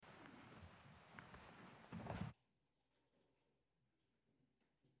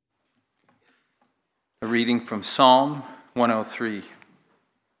reading from Psalm 103.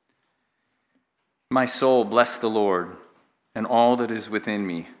 My soul, bless the Lord, and all that is within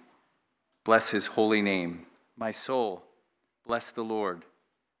me. Bless his holy name. My soul, bless the Lord,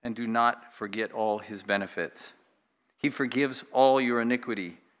 and do not forget all his benefits. He forgives all your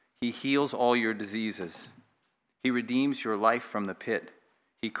iniquity. He heals all your diseases. He redeems your life from the pit.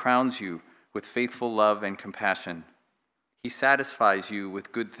 He crowns you with faithful love and compassion. He satisfies you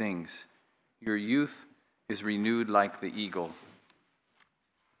with good things. Your youth is renewed like the eagle.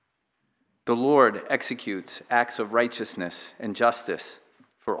 The Lord executes acts of righteousness and justice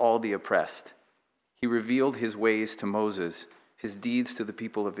for all the oppressed. He revealed his ways to Moses, his deeds to the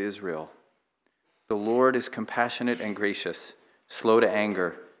people of Israel. The Lord is compassionate and gracious, slow to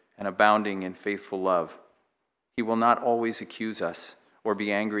anger, and abounding in faithful love. He will not always accuse us or be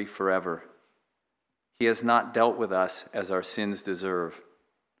angry forever. He has not dealt with us as our sins deserve,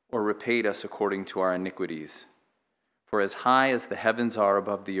 or repaid us according to our iniquities. For as high as the heavens are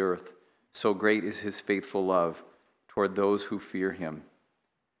above the earth, so great is his faithful love toward those who fear him.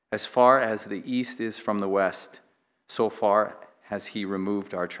 As far as the east is from the west, so far has he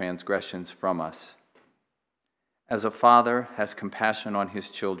removed our transgressions from us. As a father has compassion on his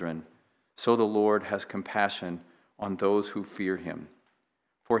children, so the Lord has compassion on those who fear him.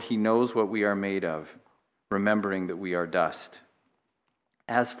 For he knows what we are made of, remembering that we are dust.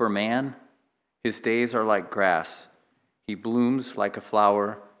 As for man, his days are like grass. He blooms like a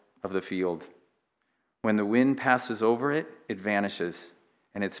flower of the field. When the wind passes over it, it vanishes,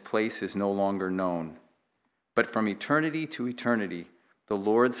 and its place is no longer known. But from eternity to eternity, the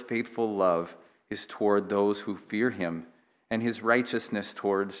Lord's faithful love is toward those who fear him, and his righteousness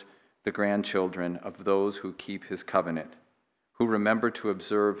towards the grandchildren of those who keep his covenant, who remember to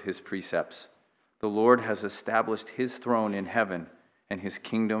observe his precepts. The Lord has established his throne in heaven, and his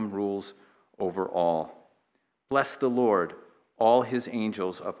kingdom rules over all. Bless the Lord, all his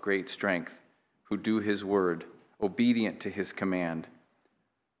angels of great strength, who do his word, obedient to his command.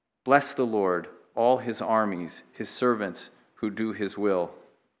 Bless the Lord, all his armies, his servants who do his will.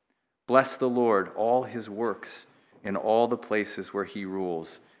 Bless the Lord, all his works, in all the places where he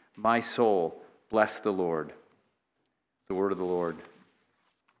rules. My soul, bless the Lord. The word of the Lord.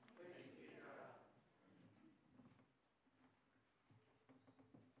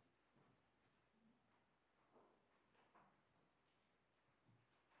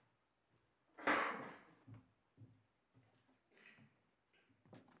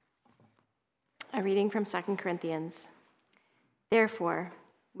 A reading from 2 Corinthians. Therefore,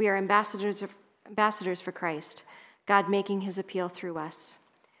 we are ambassadors for Christ, God making his appeal through us.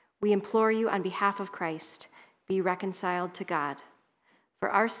 We implore you on behalf of Christ, be reconciled to God. For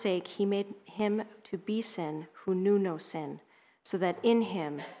our sake, he made him to be sin who knew no sin, so that in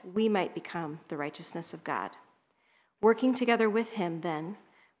him we might become the righteousness of God. Working together with him, then,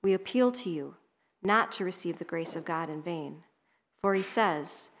 we appeal to you not to receive the grace of God in vain. For he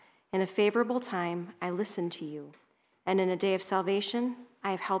says, in a favorable time I listened to you, and in a day of salvation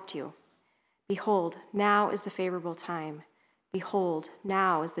I have helped you. Behold, now is the favorable time. Behold,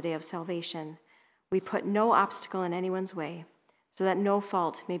 now is the day of salvation. We put no obstacle in anyone's way, so that no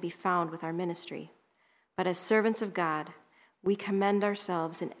fault may be found with our ministry. But as servants of God, we commend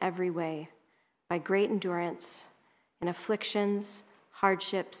ourselves in every way, by great endurance, in afflictions,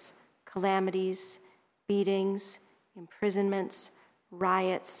 hardships, calamities, beatings, imprisonments,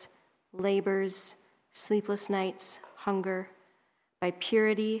 riots, labors, sleepless nights, hunger, by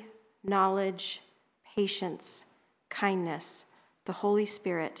purity, knowledge, patience, kindness, the Holy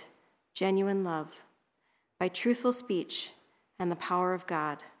Spirit, genuine love, by truthful speech and the power of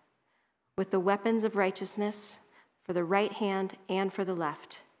God, with the weapons of righteousness for the right hand and for the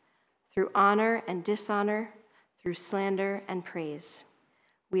left, through honor and dishonor, through slander and praise.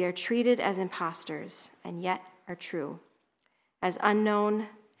 We are treated as impostors and yet are true, as unknown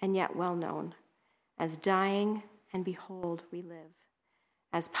and yet well known, as dying and behold we live,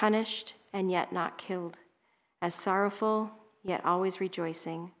 as punished and yet not killed, as sorrowful yet always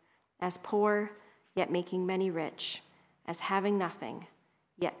rejoicing, as poor yet making many rich, as having nothing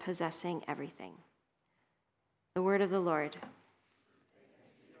yet possessing everything. The word of the Lord.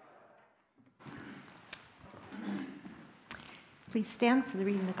 Please stand for the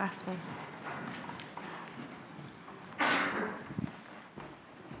reading of the gospel.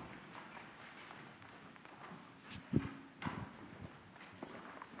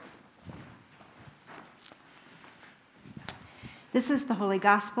 This is the Holy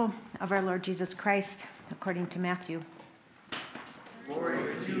Gospel of our Lord Jesus Christ, according to Matthew. Glory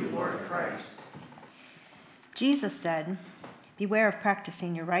to you, Lord Christ. Jesus said, Beware of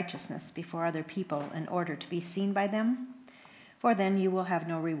practicing your righteousness before other people in order to be seen by them, for then you will have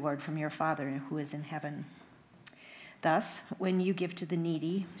no reward from your Father who is in heaven. Thus, when you give to the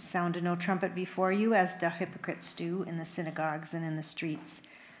needy, sound no trumpet before you, as the hypocrites do in the synagogues and in the streets,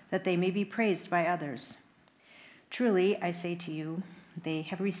 that they may be praised by others. Truly, I say to you, they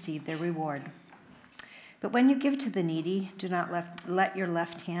have received their reward. But when you give to the needy, do not let your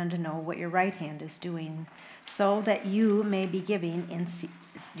left hand know what your right hand is doing, so that your giving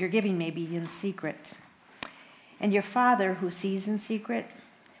may be in secret. And your Father who sees in secret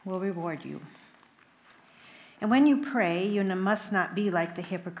will reward you. And when you pray, you must not be like the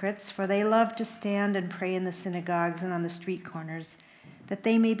hypocrites, for they love to stand and pray in the synagogues and on the street corners, that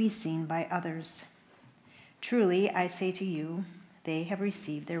they may be seen by others. Truly, I say to you, they have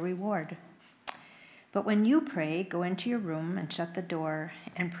received their reward. But when you pray, go into your room and shut the door,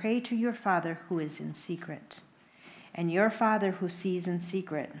 and pray to your Father who is in secret. And your Father who sees in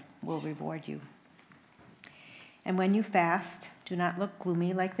secret will reward you. And when you fast, do not look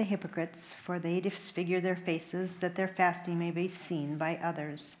gloomy like the hypocrites, for they disfigure their faces, that their fasting may be seen by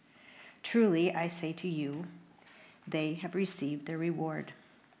others. Truly, I say to you, they have received their reward.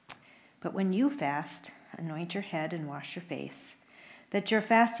 But when you fast, anoint your head and wash your face, that your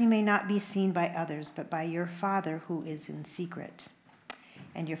fasting may not be seen by others, but by your Father who is in secret.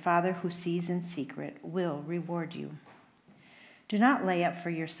 And your Father who sees in secret will reward you. Do not lay up for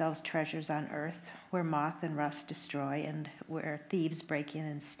yourselves treasures on earth, where moth and rust destroy, and where thieves break in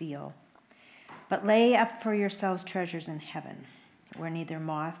and steal. But lay up for yourselves treasures in heaven, where neither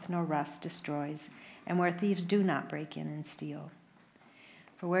moth nor rust destroys, and where thieves do not break in and steal.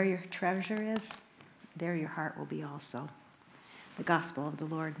 For where your treasure is, there your heart will be also. The Gospel of the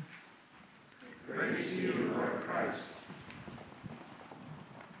Lord. Praise to you, Lord Christ.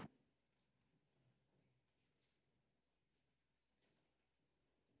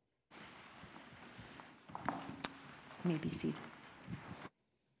 You may be seated.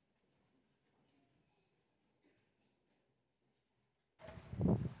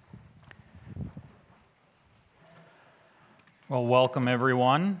 Well, welcome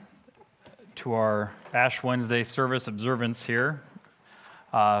everyone to our Ash Wednesday service observance here.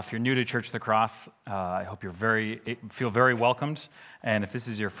 If you're new to Church of the Cross, I hope you feel very welcomed. And if this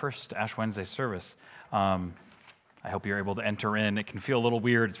is your first Ash Wednesday service, I hope you're able to enter in. It can feel a little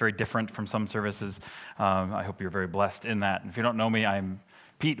weird. It's very different from some services. I hope you're very blessed in that. And if you don't know me, I'm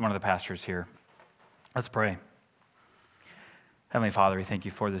Pete, one of the pastors here. Let's pray. Heavenly Father, we thank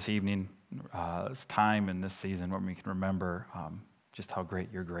you for this evening, this time and this season where we can remember just how great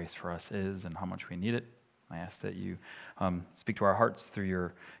your grace for us is and how much we need it. I ask that you speak to our hearts through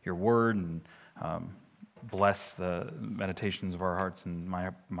your word and bless the meditations of our hearts and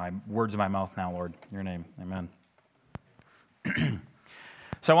my words of my mouth now, Lord. In your name, amen.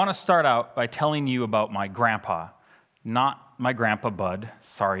 So I want to start out by telling you about my grandpa, not my grandpa Bud.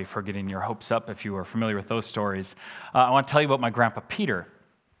 Sorry for getting your hopes up if you are familiar with those stories. I want to tell you about my grandpa Peter,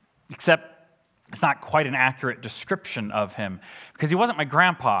 except it's not quite an accurate description of him because he wasn't my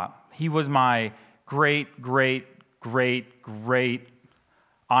grandpa. He was my great,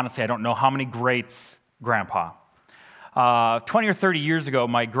 honestly, I don't know how many greats grandpa. 20 or 30 years ago,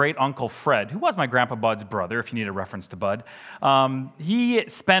 my great uncle Fred, who was my grandpa Bud's brother, if you need a reference to Bud, he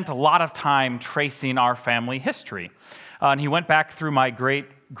spent a lot of time tracing our family history. And he went back through my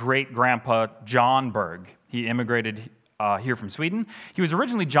great-grandpa John Berg. He immigrated here from Sweden. He was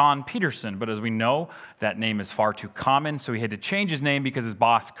originally John Peterson, but as we know, that name is far too common, so he had to change his name because his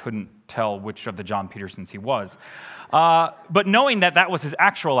boss couldn't tell which of the John Petersons he was. But knowing that was his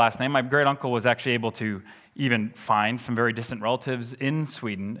actual last name, my great-uncle was actually able to even find some very distant relatives in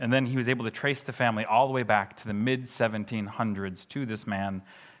Sweden, and then he was able to trace the family all the way back to the mid-1700s to this man,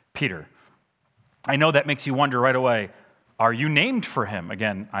 Peter. I know that makes you wonder right away, are you named for him?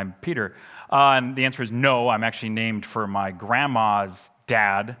 Again, I'm Peter. And the answer is no, I'm actually named for my grandma's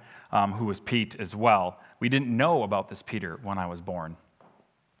dad, who was Pete as well. We didn't know about this Peter when I was born.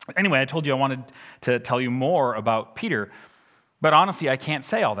 Anyway, I told you I wanted to tell you more about Peter, but honestly, I can't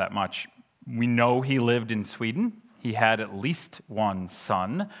say all that much. We know he lived in Sweden. He had at least one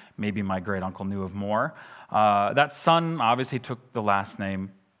son. Maybe my great-uncle knew of more. That son obviously took the last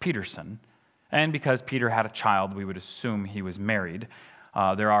name Peterson. And because Peter had a child, we would assume he was married.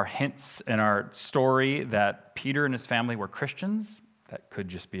 There are hints in our story that Peter and his family were Christians. That could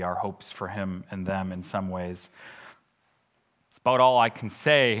just be our hopes for him and them in some ways. It's about all I can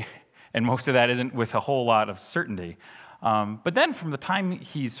say, and most of that isn't with a whole lot of certainty. But then from the time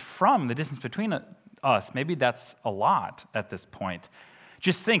he's from, the distance between us, maybe that's a lot at this point.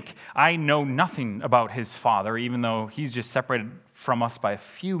 Just think, I know nothing about his father, even though he's just separated from us by a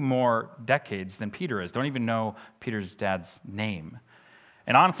few more decades than Peter is. Don't even know Peter's dad's name.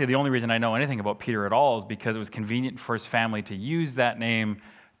 And honestly, the only reason I know anything about Peter at all is because it was convenient for his family to use that name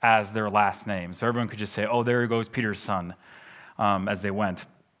as their last name. So everyone could just say, oh, there goes Peter's son, as they went.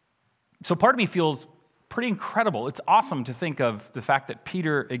 So part of me feels pretty incredible. It's awesome to think of the fact that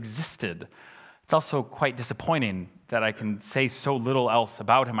Peter existed. It's also quite disappointing that I can say so little else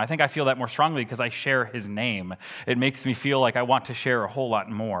about him. I think I feel that more strongly because I share his name. It makes me feel like I want to share a whole lot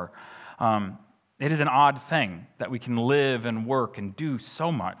more. It is an odd thing that we can live and work and do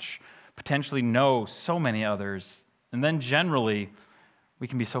so much, potentially know so many others, and then generally we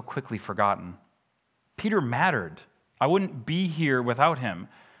can be so quickly forgotten. Peter mattered. I wouldn't be here without him.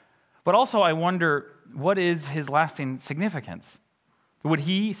 But also I wonder, what is his lasting significance? Would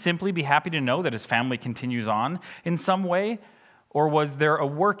he simply be happy to know that his family continues on in some way? Or was there a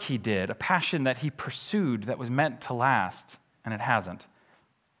work he did, a passion that he pursued that was meant to last, and it hasn't?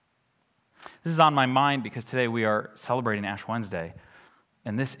 This is on my mind because today we are celebrating Ash Wednesday,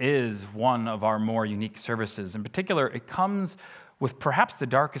 and this is one of our more unique services. In particular, it comes with perhaps the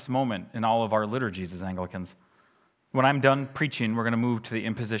darkest moment in all of our liturgies as Anglicans. When I'm done preaching, we're going to move to the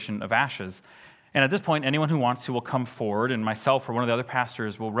imposition of ashes. And at this point, anyone who wants to will come forward, and myself or one of the other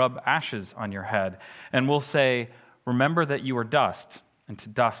pastors will rub ashes on your head, and we'll say, remember that you are dust, and to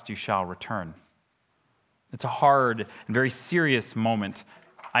dust you shall return. It's a hard and very serious moment.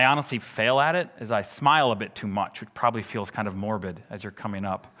 I honestly fail at it as I smile a bit too much, which probably feels kind of morbid as you're coming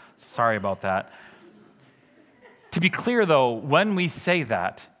up. Sorry about that. To be clear, though, when we say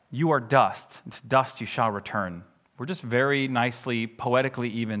that, you are dust, and to dust you shall return, we're just very nicely, poetically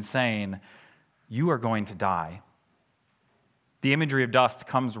even saying, you are going to die. The imagery of dust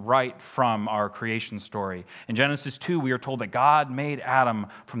comes right from our creation story. In Genesis 2, we are told that God made Adam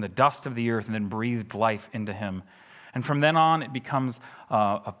from the dust of the earth and then breathed life into him. And from then on, it becomes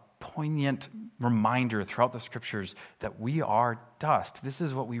a poignant reminder throughout the scriptures that we are dust. This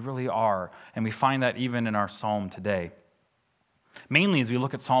is what we really are. And we find that even in our psalm today. Mainly, as we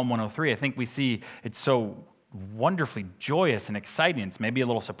look at Psalm 103, I think we see it's so wonderfully joyous and exciting. It's maybe a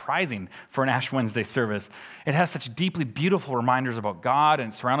little surprising for an Ash Wednesday service. It has such deeply beautiful reminders about God, and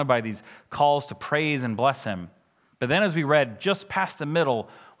it's surrounded by these calls to praise and bless him. But then as we read just past the middle,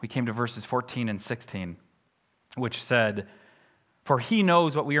 we came to verses 14 and 16, which said, "For he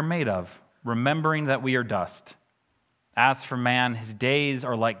knows what we are made of, remembering that we are dust. As for man, his days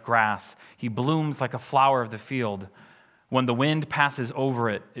are like grass. He blooms like a flower of the field. When the wind passes over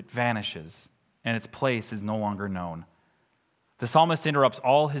it, it vanishes, and its place is no longer known." The psalmist interrupts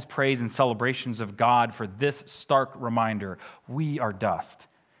all his praise and celebrations of God for this stark reminder: we are dust.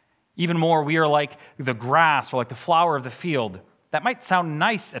 Even more, we are like the grass or like the flower of the field. That might sound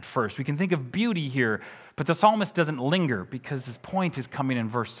nice at first. We can think of beauty here, but the psalmist doesn't linger because this point is coming in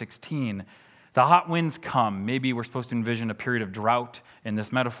verse 16. The hot winds come. Maybe we're supposed to envision a period of drought in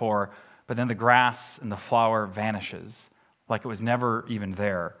this metaphor, but then the grass and the flower vanishes like it was never even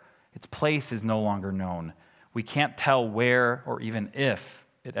there. Its place is no longer known. We can't tell where or even if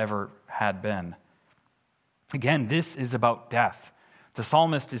it ever had been. Again, this is about death. The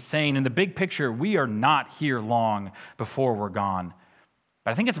psalmist is saying, in the big picture, we are not here long before we're gone.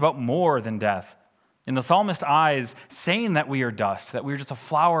 But I think it's about more than death. In the psalmist's eyes, saying that we are dust, that we're just a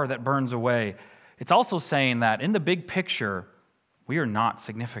flower that burns away, it's also saying that in the big picture, we are not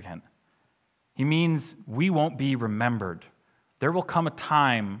significant. He means we won't be remembered. There will come a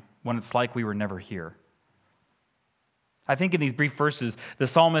time when it's like we were never here. I think in these brief verses, the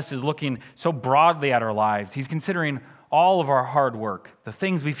psalmist is looking so broadly at our lives. He's considering all of our hard work, the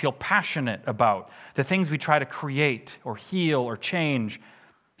things we feel passionate about, the things we try to create or heal or change.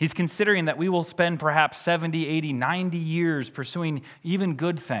 He's considering that we will spend perhaps 70, 80, 90 years pursuing even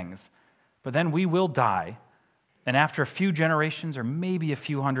good things, but then we will die. And after a few generations or maybe a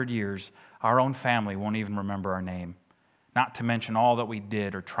few hundred years, our own family won't even remember our name, not to mention all that we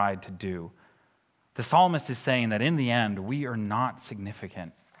did or tried to do. The psalmist is saying that in the end, we are not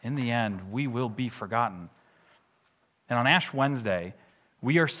significant. In the end, we will be forgotten. And on Ash Wednesday,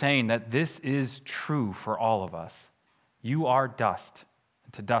 we are saying that this is true for all of us. You are dust,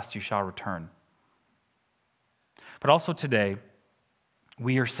 and to dust you shall return. But also today,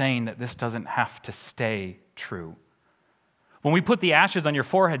 we are saying that this doesn't have to stay true. When we put the ashes on your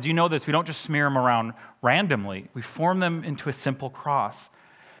foreheads, you know this, we don't just smear them around randomly. We form them into a simple cross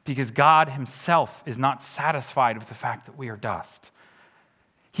because God himself is not satisfied with the fact that we are dust.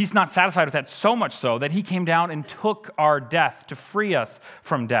 He's not satisfied with that, so much so that he came down and took our death to free us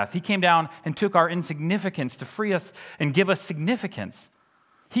from death. He came down and took our insignificance to free us and give us significance.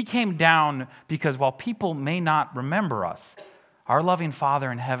 He came down because while people may not remember us, our loving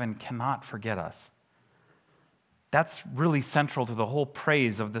Father in heaven cannot forget us. That's really central to the whole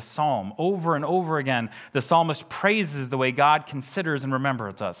praise of this psalm. Over and over again, the psalmist praises the way God considers and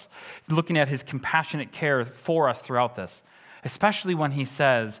remembers us, looking at his compassionate care for us throughout this, especially when he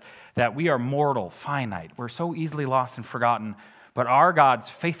says that we are mortal, finite. We're so easily lost and forgotten, but our God's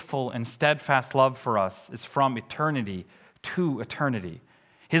faithful and steadfast love for us is from eternity to eternity.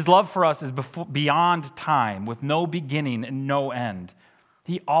 His love for us is beyond time, with no beginning and no end.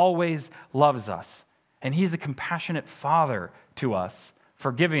 He always loves us. And he's a compassionate Father to us,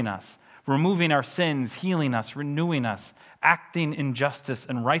 forgiving us, removing our sins, healing us, renewing us, acting in justice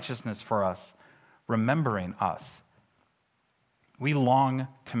and righteousness for us, remembering us. We long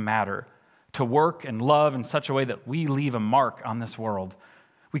to matter, to work and love in such a way that we leave a mark on this world.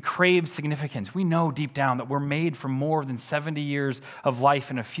 We crave significance. We know deep down that we're made for more than 70 years of life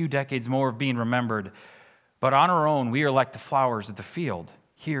and a few decades more of being remembered. But on our own, we are like the flowers of the field,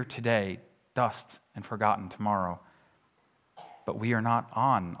 here today, dust and forgotten tomorrow. But we are not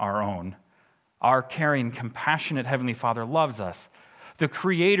on our own. Our caring, compassionate Heavenly Father loves us. The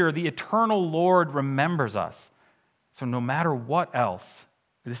Creator, the eternal Lord, remembers us. So no matter what else,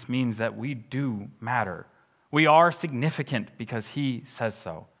 this means that we do matter. We are significant because He says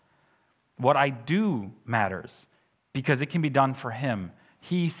so. What I do matters because it can be done for Him.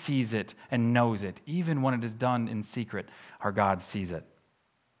 He sees it and knows it. Even when it is done in secret, our God sees it.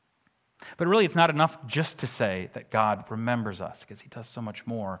 But really, it's not enough just to say that God remembers us, because He does so much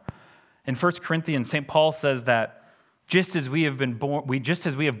more. In 1 Corinthians, St. Paul says that just as we have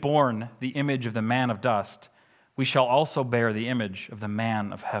borne the image of the man of dust, we shall also bear the image of the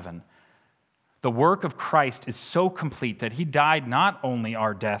man of heaven. The work of Christ is so complete that He died not only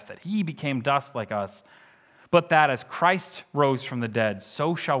our death, that He became dust like us, but that as Christ rose from the dead,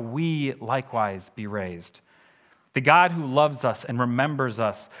 so shall we likewise be raised. The God who loves us and remembers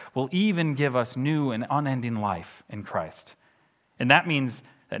us will even give us new and unending life in Christ. And that means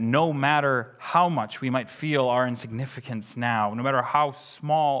that no matter how much we might feel our insignificance now, no matter how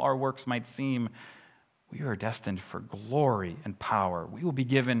small our works might seem, we are destined for glory and power. We will be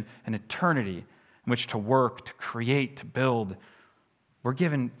given an eternity in which to work, to create, to build. We're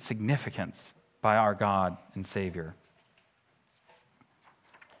given significance by our God and Savior.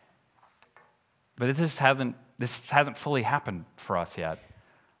 But this hasn't fully happened for us yet.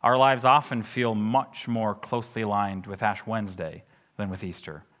 Our lives often feel much more closely aligned with Ash Wednesday than with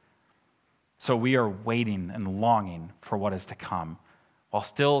Easter. So we are waiting and longing for what is to come, while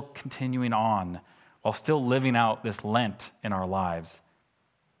still continuing on, while still living out this Lent in our lives.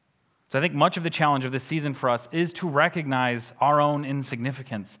 So I think much of the challenge of this season for us is to recognize our own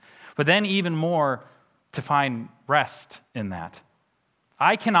insignificance, but then even more to find rest in that.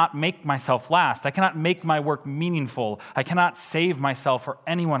 I cannot make myself last. I cannot make my work meaningful. I cannot save myself or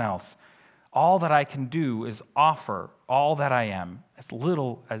anyone else. All that I can do is offer all that I am, as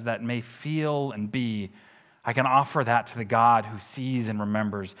little as that may feel and be. I can offer that to the God who sees and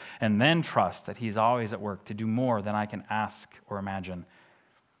remembers, and then trust that He's always at work to do more than I can ask or imagine.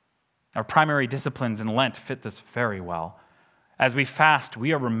 Our primary disciplines in Lent fit this very well. As we fast,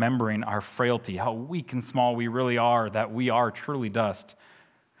 we are remembering our frailty, how weak and small we really are, that we are truly dust.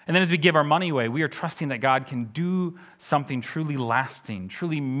 And then as we give our money away, we are trusting that God can do something truly lasting,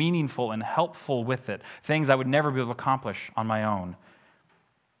 truly meaningful and helpful with it, things I would never be able to accomplish on my own.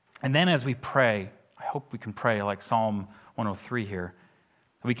 And then as we pray, I hope we can pray like Psalm 103 here.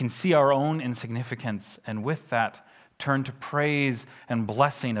 We can see our own insignificance, and with that, turn to praise and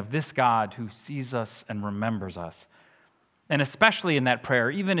blessing of this God who sees us and remembers us. And especially in that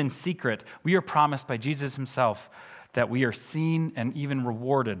prayer, even in secret, we are promised by Jesus Himself that we are seen and even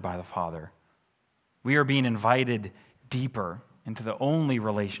rewarded by the Father. We are being invited deeper into the only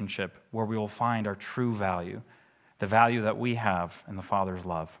relationship where we will find our true value, the value that we have in the Father's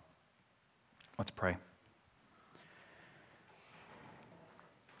love. Let's pray.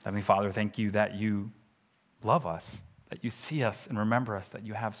 Heavenly Father, thank You that You love us, that You see us and remember us, that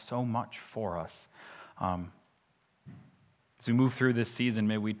You have so much for us. As we move through this season,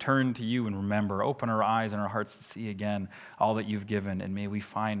 may we turn to You and remember, open our eyes and our hearts to see again all that You've given, and may we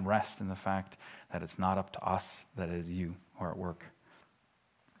find rest in the fact that it's not up to us, that it is You who are at work.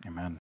 Amen.